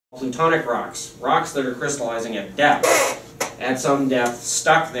Plutonic rocks, rocks that are crystallizing at depth, at some depth,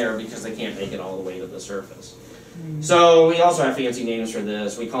 stuck there because they can't make it all the way to the surface. So we also have fancy names for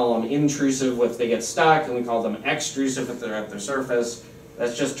this. We call them intrusive if they get stuck, and we call them extrusive if they're at the surface.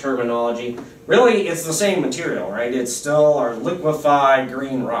 That's just terminology. Really, it's the same material, right? It's still our liquefied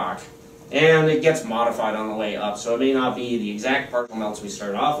green rock, and it gets modified on the way up, so it may not be the exact partial melts we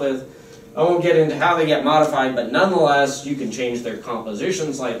started off with. I won't get into how they get modified, but nonetheless, you can change their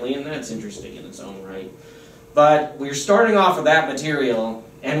composition slightly, and that's interesting in its own right. But we're starting off with that material,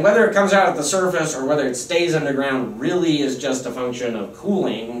 and whether it comes out at the surface or whether it stays underground really is just a function of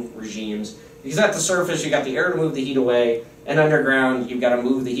cooling regimes, because at the surface, you got the air to move the heat away, and underground, you've got to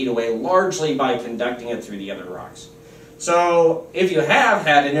move the heat away largely by conducting it through the other rocks. So, if you have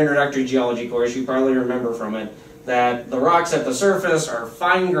had an introductory geology course, you probably remember from it that the rocks at the surface are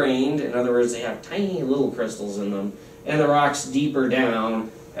fine-grained, in other words, they have tiny little crystals in them, and the rocks deeper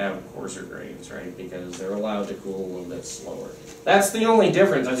down have coarser grains, right, because they're allowed to cool a little bit slower. That's the only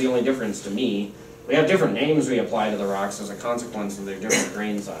difference. That's the only difference to me. We have different names we apply to the rocks as a consequence of their different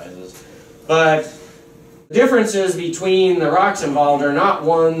grain sizes. But the differences between the rocks involved are not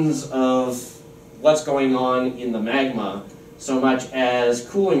ones of what's going on in the magma so much as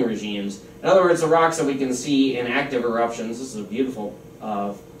cooling regimes. In other words, the rocks that we can see in active eruptions, this is a beautiful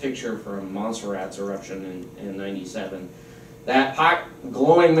picture from Montserrat's eruption in '97. That hot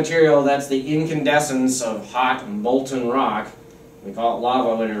glowing material, that's the incandescence of hot molten rock. We call it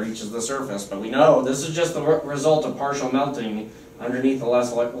lava when it reaches the surface, but we know this is just the result of partial melting underneath the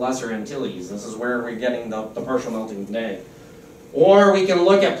lesser Antilles. This is where we're getting the partial melting today. Or we can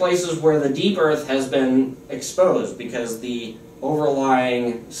look at places where the deep earth has been exposed because the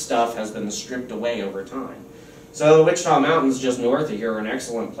overlying stuff has been stripped away over time. So the Wichita Mountains just north of here are an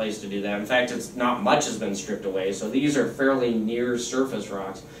excellent place to do that. In fact, it's not much has been stripped away, so these are fairly near surface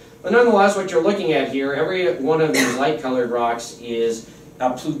rocks. But nonetheless, what you're looking at here, every one of these light-colored rocks is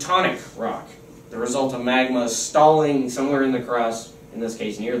a plutonic rock, the result of magma stalling somewhere in the crust, in this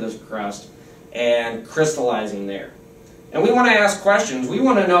case near this crust, and crystallizing there. And we want to ask questions. We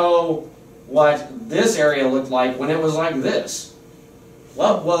want to know what this area looked like when it was like this.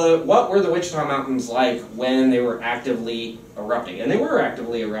 What were the Wichita Mountains like when they were actively erupting? And they were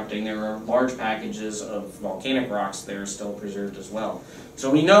actively erupting. There are large packages of volcanic rocks there still preserved as well. So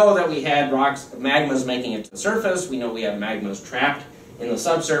we know that we had magmas making it to the surface. We know we have magmas trapped in the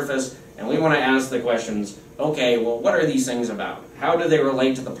subsurface. And we want to ask the questions, okay, well, what are these things about? How do they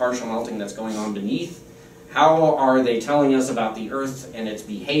relate to the partial melting that's going on beneath? How are they telling us about the Earth and its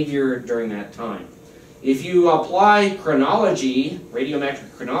behavior during that time? If you apply chronology,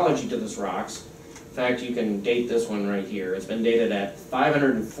 radiometric chronology to these rocks, in fact, you can date this one right here. It's been dated at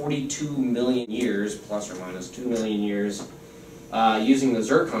 542 million years, plus or minus 2 million years, using the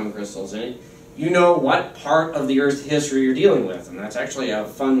zircon crystals in it. You know what part of the Earth's history you're dealing with, and that's actually a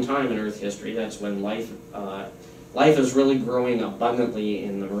fun time in Earth history. That's when life is really growing abundantly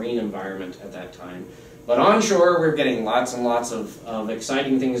in the marine environment at that time. But onshore, we're getting lots and lots of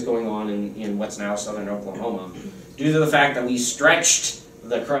exciting things going on in what's now southern Oklahoma, due to the fact that we stretched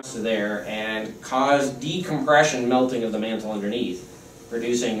the crust there and caused decompression melting of the mantle underneath,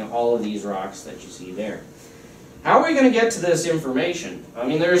 producing all of these rocks that you see there. How are we going to get to this information? I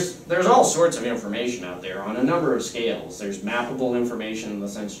mean, there's all sorts of information out there on a number of scales. There's mappable information in the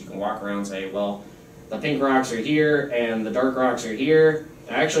sense you can walk around and say, well, the pink rocks are here and the dark rocks are here.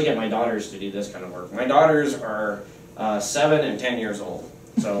 I actually get my daughters to do this kind of work. My daughters are 7 and 10 years old,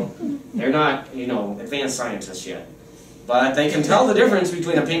 so they're not, advanced scientists yet. But they can tell the difference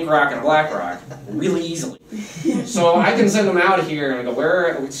between a pink rock and a black rock really easily. So I can send them out here and I go,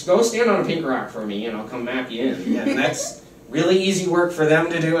 go stand on a pink rock for me and I'll come map you in. And that's really easy work for them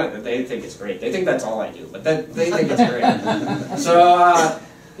to do it. They think it's great. They think that's all I do, but they think it's great. So,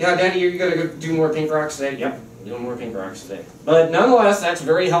 yeah, Daddy, you're going to do more pink rocks today? Yep. Doing more pink rocks today. But nonetheless, that's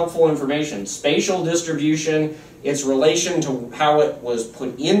very helpful information. Spatial distribution, its relation to how it was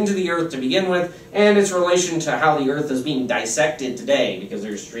put into the Earth to begin with, and its relation to how the Earth is being dissected today, because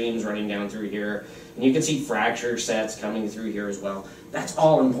there's streams running down through here, and you can see fracture sets coming through here as well. That's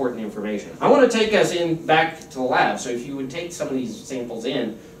all important information. I want to take us back to the lab, so if you would take some of these samples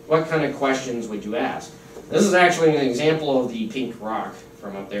in, what kind of questions would you ask? This is actually an example of the pink rock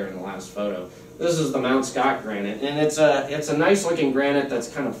from up there in the last photo. This is the Mount Scott granite, and it's a nice looking granite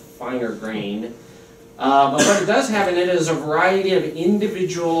that's kind of finer grained. But what it does have in it is a variety of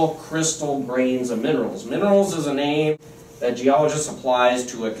individual crystal grains of minerals. Minerals is a name that geologists applies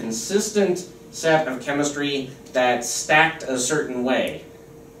to a consistent set of chemistry that's stacked a certain way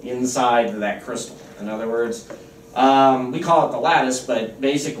inside that crystal. In other words, We call it the lattice, but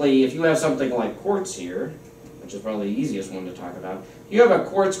basically if you have something like quartz here, which is probably the easiest one to talk about, you have a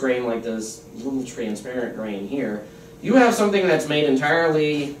quartz grain like this little transparent grain here, you have something that's made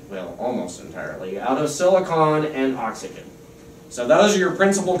entirely, well, almost entirely, out of silicon and oxygen. So those are your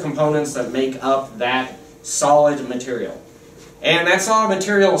principal components that make up that solid material. And that solid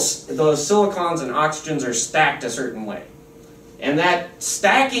material, those silicons and oxygens are stacked a certain way. And that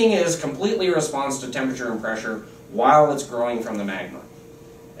stacking is completely in response to temperature and pressure while it's growing from the magma.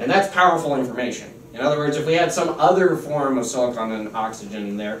 And that's powerful information. In other words, if we had some other form of silicon and oxygen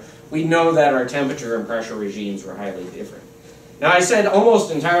in there, we know that our temperature and pressure regimes were highly different. Now I said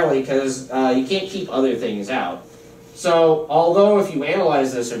almost entirely because you can't keep other things out. So although if you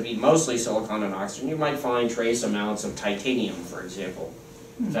analyze this it would be mostly silicon and oxygen, you might find trace amounts of titanium, for example.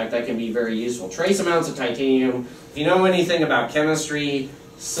 In fact, that can be very useful. Trace amounts of titanium, if you know anything about chemistry,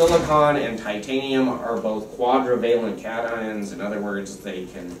 silicon and titanium are both quadrivalent cations. In other words, they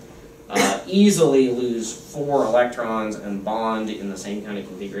can easily lose 4 electrons and bond in the same kind of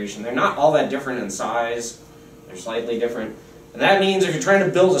configuration. They're not all that different in size. They're slightly different. And that means if you're trying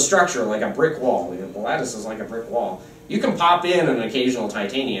to build a structure like a brick wall, the lattice is like a brick wall, you can pop in an occasional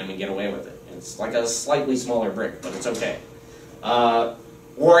titanium and get away with it. It's like a slightly smaller brick, but it's okay.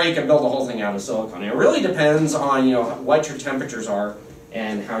 Or you can build the whole thing out of silicon. It really depends on what your temperatures are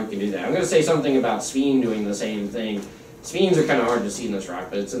and how you can do that. I'm going to say something about sphene doing the same thing. Sphenes are kind of hard to see in this rock,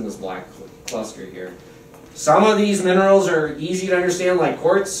 but it's in this black cluster here. Some of these minerals are easy to understand, like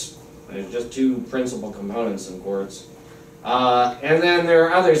quartz. There's just 2 principal components in quartz. And then there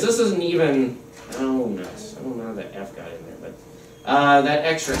are others. This isn't even, oh nuts, I don't know how that F got in there, but that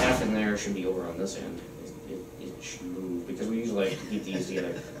extra F in there should be over on this end. It should move, because we usually like to keep these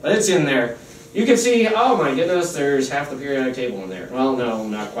together. But it's in there. You can see, oh my goodness, there's half the periodic table in there. Well, no,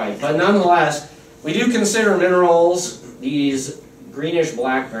 not quite. But nonetheless, we do consider minerals, these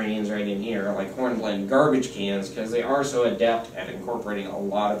greenish-black grains right in here, like hornblende garbage cans, because they are so adept at incorporating a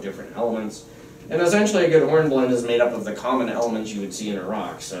lot of different elements. And essentially a good hornblende is made up of the common elements you would see in a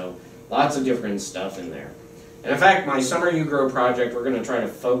rock, so lots of different stuff in there. And in fact, my summer UGROW project, we're going to try to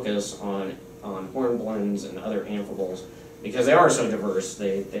focus on hornblendes and other amphiboles, because they are so diverse,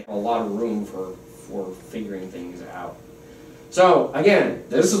 they have a lot of room for figuring things out. So, again,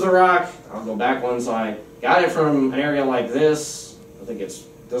 this is the rock. I'll go back one slide. Got it from an area like this. I think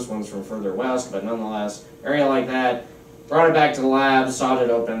this one's from further west, but nonetheless, area like that. Brought it back to the lab, sawed it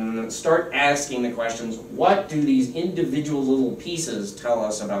open, and start asking the questions, what do these individual little pieces tell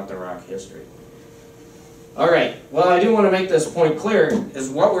us about the rock history? Alright, well I do want to make this point clear, is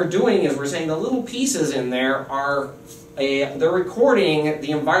what we're doing is we're saying the little pieces in there are, they're recording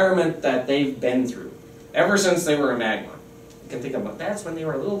the environment that they've been through, ever since they were a magma. You can think about that's when they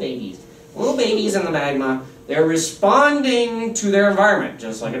were little babies. Little babies in the magma, they're responding to their environment,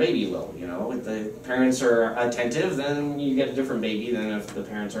 just like a baby will. If the parents are attentive, then you get a different baby than if the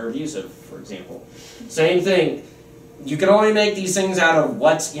parents are abusive, for example. Same thing. You can only make these things out of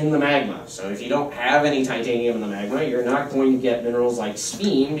what's in the magma. So if you don't have any titanium in the magma, you're not going to get minerals like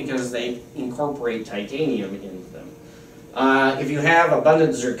sphene because they incorporate titanium into them. If you have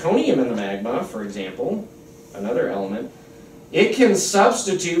abundant zirconium in the magma, for example, another element, it can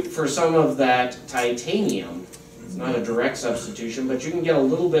substitute for some of that titanium. It's not a direct substitution, but you can get a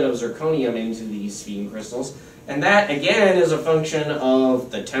little bit of zirconium into these sphene crystals. And that, again, is a function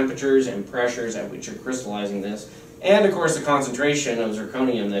of the temperatures and pressures at which you're crystallizing this, and, of course, the concentration of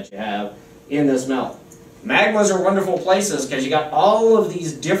zirconium that you have in this melt. Magmas are wonderful places because you got all of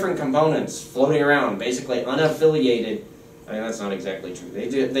these different components floating around, basically unaffiliated. I mean, that's not exactly true.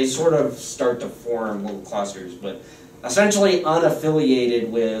 They sort of start to form little clusters, but essentially unaffiliated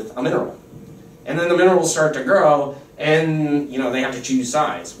with a mineral. And then the minerals start to grow, and they have to choose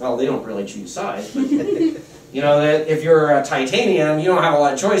size. Well, they don't really choose size, but that if you're a titanium, you don't have a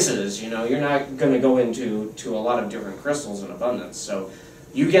lot of choices. You're not going to go into a lot of different crystals in abundance. So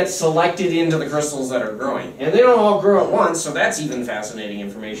you get selected into the crystals that are growing, and they don't all grow at once. So that's even fascinating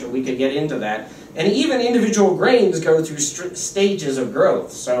information. We could get into that, and even individual grains go through stages of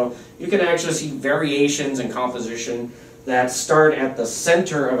growth. So you can actually see variations in composition that start at the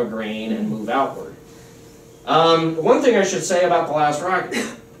center of a grain and move outward. One thing I should say about the last rock,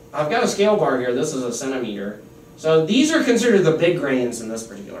 I've got a scale bar here. This is a centimeter. So these are considered the big grains in this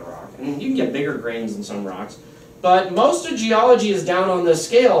particular rock. And you can get bigger grains in some rocks. But most of geology is down on this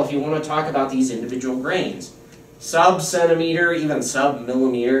scale if you want to talk about these individual grains. Sub-centimeter, even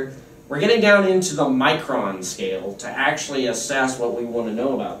sub-millimeter. We're getting down into the micron scale to actually assess what we want to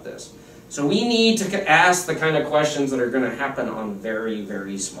know about this. So we need to ask the kind of questions that are going to happen on very,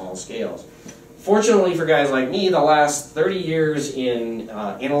 very small scales. Fortunately for guys like me, the last 30 years in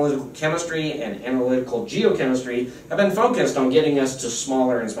analytical chemistry and analytical geochemistry have been focused on getting us to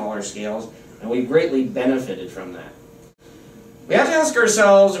smaller and smaller scales, and we've greatly benefited from that. We have to ask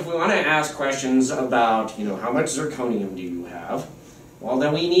ourselves, if we want to ask questions about, how much zirconium do you have? Well,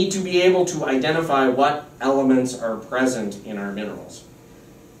 then we need to be able to identify what elements are present in our minerals.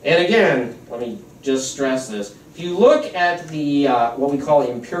 And again, let me just stress this. If you look at the, what we call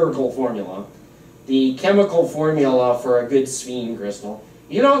empirical formula, the chemical formula for a good sphene crystal,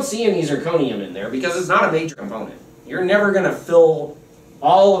 you don't see any zirconium in there because it's not a major component. You're never going to fill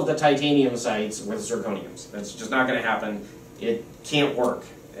all of the titanium sites with zirconiums. That's just not going to happen. It can't work.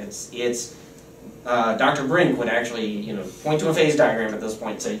 Dr. Brink would actually, point to a phase diagram at this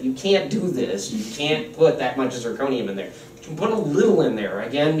point and say, you can't do this. You can't put that much zirconium in there. You can put a little in there,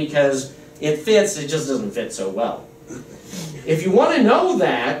 again, because it fits, it just doesn't fit so well. If you want to know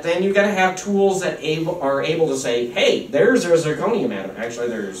that, then you've got to have tools that are able to say, hey, there's a zirconium atom. Actually,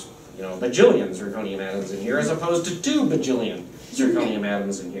 there's, bajillion zirconium atoms in here, as opposed to 2 bajillion zirconium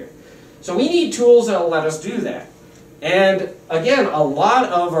atoms in here. So we need tools that will let us do that. And again, a lot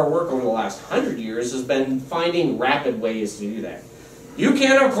of our work over the last 100 years has been finding rapid ways to do that. You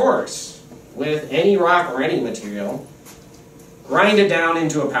can, of course, with any rock or any material, grind it down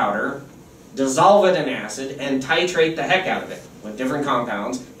into a powder, dissolve it in acid, and titrate the heck out of it with different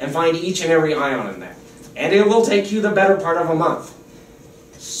compounds, and find each and every ion in that. And it will take you the better part of a month.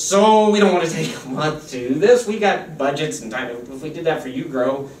 So we don't want to take a month to do this. We got budgets and time. If we did that for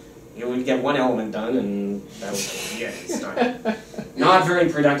UGROW, we'd get 1 element done, and that would be it. It's not very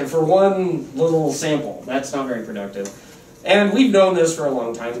productive. For one little sample, that's not very productive. And we've known this for a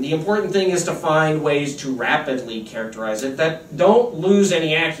long time. The important thing is to find ways to rapidly characterize it that don't lose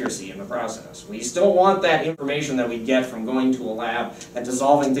any accuracy in the process. We still want that information that we get from going to a lab and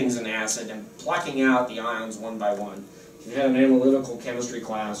dissolving things in acid and plucking out the ions one by one. If you've had an analytical chemistry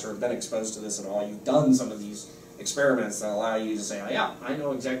class or have been exposed to this at all, you've done some of these experiments that allow you to say, oh, yeah, I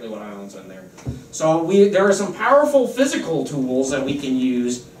know exactly what ions are in there. So there are some powerful physical tools that we can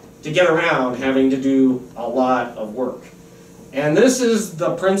use to get around having to do a lot of work. And this is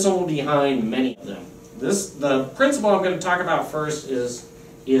the principle behind many of them. The principle I'm going to talk about first is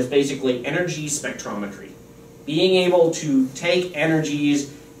basically energy spectrometry. Being able to take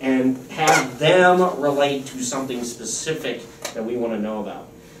energies and have them relate to something specific that we want to know about.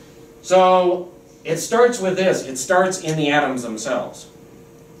 So it starts with this. It starts in the atoms themselves.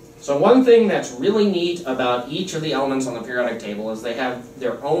 So one thing that's really neat about each of the elements on the periodic table is they have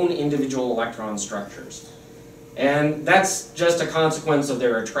their own individual electron structures. And that's just a consequence of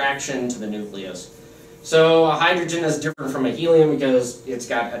their attraction to the nucleus. So a hydrogen is different from a helium because it's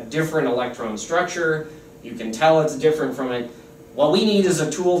got a different electron structure. You can tell it's different from it. What we need is a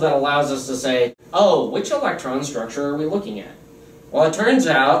tool that allows us to say, oh, which electron structure are we looking at? Well, it turns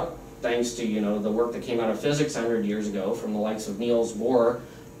out, thanks to the work that came out of physics 100 years ago from the likes of Niels Bohr,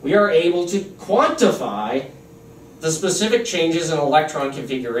 we are able to quantify the specific changes in electron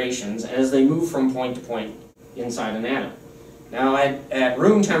configurations as they move from point to point inside an atom. Now at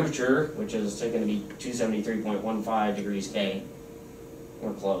room temperature, which is going to be 273.15 degrees K,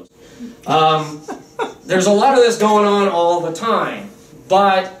 we're close. There's a lot of this going on all the time,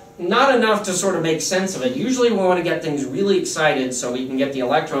 but not enough to sort of make sense of it. Usually we want to get things really excited so we can get the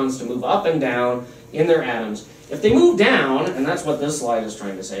electrons to move up and down in their atoms. If they move down, and that's what this slide is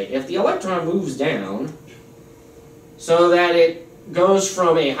trying to say, if the electron moves down so that it goes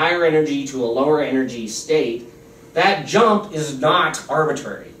from a higher energy to a lower energy state, that jump is not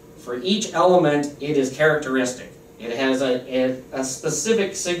arbitrary. For each element, it is characteristic. It has a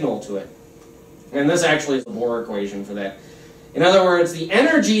specific signal to it. And this actually is the Bohr equation for that. In other words, the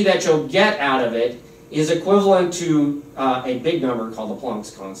energy that you'll get out of it is equivalent to a big number called the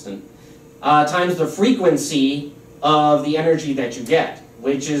Planck's constant, times the frequency of the energy that you get,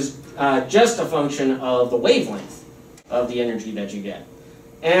 which is just a function of the wavelength of the energy that you get.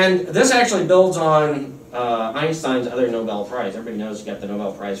 And this actually builds on Einstein's other Nobel Prize. Everybody knows he got the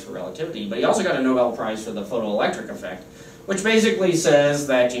Nobel Prize for relativity, but he also got a Nobel Prize for the photoelectric effect, which basically says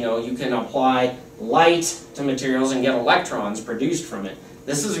that you can apply light to materials and get electrons produced from it.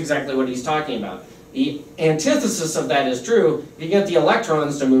 This is exactly what he's talking about. The antithesis of that is true. If you get the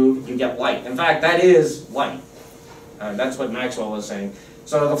electrons to move, you get light. In fact, that is light. That's what Maxwell was saying.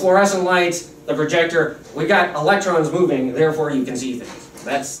 So the fluorescent lights, the projector, we got electrons moving, therefore you can see things.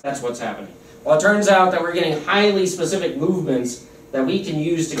 That's what's happening. Well, it turns out that we're getting highly specific movements that we can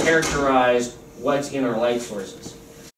use to characterize what's in our light sources.